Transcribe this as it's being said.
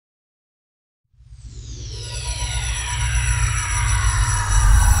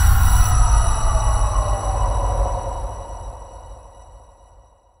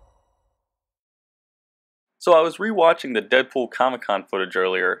So I was rewatching the Deadpool Comic-Con footage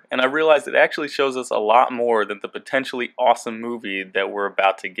earlier, and I realized it actually shows us a lot more than the potentially awesome movie that we're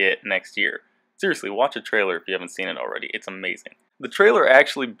about to get next year. Seriously, watch a trailer if you haven't seen it already, it's amazing. The trailer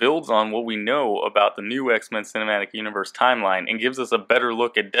actually builds on what we know about the new X-Men Cinematic Universe timeline and gives us a better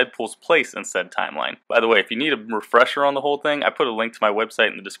look at Deadpool's place in said timeline. By the way, if you need a refresher on the whole thing, I put a link to my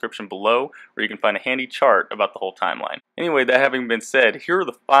website in the description below where you can find a handy chart about the whole timeline. Anyway, that having been said, here are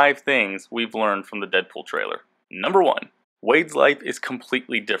the 5 things we've learned from the Deadpool trailer. Number 1. Wade's life is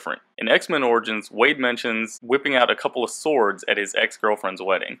completely different. In X-Men Origins, Wade mentions whipping out a couple of swords at his ex-girlfriend's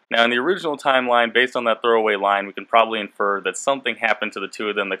wedding. Now in the original timeline, based on that throwaway line, we can probably infer that something happened to the two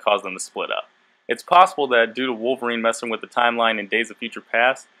of them that caused them to split up. It's possible that due to Wolverine messing with the timeline in Days of Future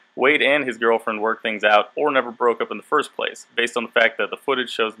Past, Wade and his girlfriend worked things out or never broke up in the first place, based on the fact that the footage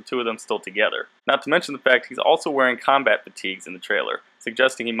shows the two of them still together. Not to mention the fact he's also wearing combat fatigues in the trailer,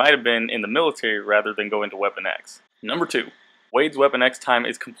 suggesting he might have been in the military rather than going to Weapon X. Number 2. Wade's Weapon X time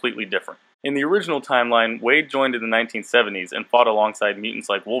is completely different. In the original timeline, Wade joined in the 1970s and fought alongside mutants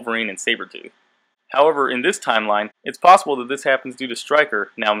like Wolverine and Sabretooth. However, in this timeline, it's possible that this happens due to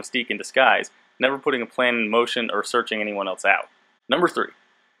Stryker, now Mystique in disguise, never putting a plan in motion or searching anyone else out. Number 3.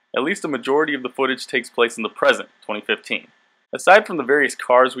 At least a majority of the footage takes place in the present, 2015. Aside from the various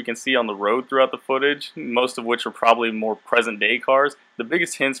cars we can see on the road throughout the footage, most of which are probably more present-day cars, the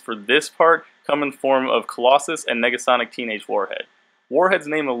biggest hints for this part come in the form of Colossus and Negasonic Teenage Warhead. Warhead's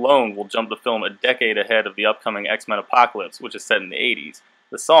name alone will jump the film a decade ahead of the upcoming X-Men Apocalypse, which is set in the 80s.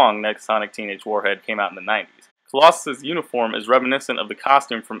 The song, Negasonic Teenage Warhead, came out in the 90s. Colossus' uniform is reminiscent of the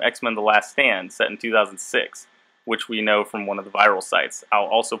costume from X-Men The Last Stand, set in 2006, which we know from one of the viral sites. I'll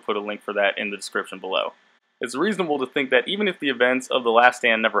also put a link for that in the description below. It's reasonable to think that even if the events of The Last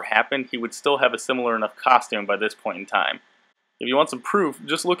Stand never happened, he would still have a similar enough costume by this point in time. If you want some proof,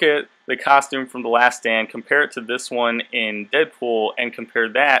 just look at the costume from The Last Stand, compare it to this one in Deadpool, and compare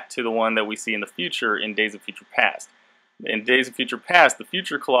that to the one that we see in the future in Days of Future Past. In Days of Future Past, the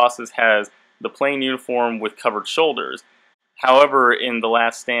future Colossus has the plain uniform with covered shoulders. However, in The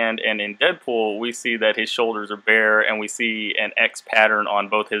Last Stand and in Deadpool, we see that his shoulders are bare and we see an X pattern on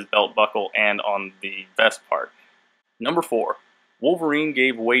both his belt buckle and on the vest part. Number 4. Wolverine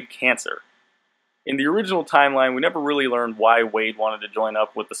gave Wade cancer. In the original timeline, we never really learned why Wade wanted to join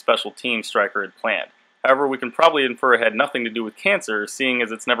up with the special team Stryker had planned. However, we can probably infer it had nothing to do with cancer, seeing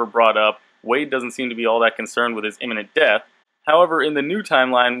as it's never brought up. Wade doesn't seem to be all that concerned with his imminent death. However, in the new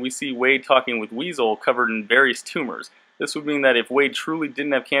timeline, we see Wade talking with Weasel covered in various tumors. This would mean that if Wade truly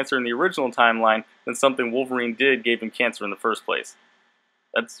didn't have cancer in the original timeline, then something Wolverine did gave him cancer in the first place.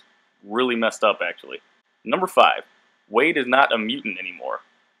 That's really messed up, actually. Number 5. Wade is not a mutant anymore.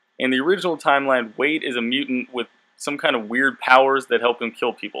 In the original timeline, Wade is a mutant with some kind of weird powers that help him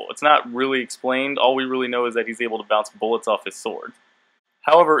kill people. It's not really explained. All we really know is that he's able to bounce bullets off his sword.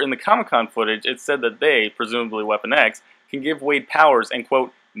 However, in the Comic-Con footage, it's said that they, presumably Weapon X, can give Wade powers and,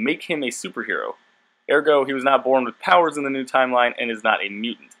 quote, make him a superhero. Ergo, he was not born with powers in the new timeline and is not a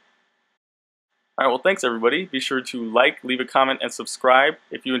mutant. Alright, well thanks everybody. Be sure to like, leave a comment, and subscribe.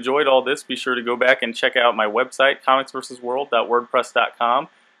 If you enjoyed all this, be sure to go back and check out my website, comicsvsworld.wordpress.com,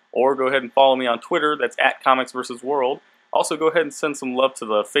 or go ahead and follow me on Twitter, that's @comicsvsworld. Also go ahead and send some love to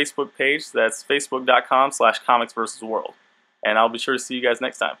the Facebook page, that's facebook.com/comicsvsworld. And I'll be sure to see you guys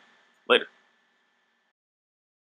next time. Later.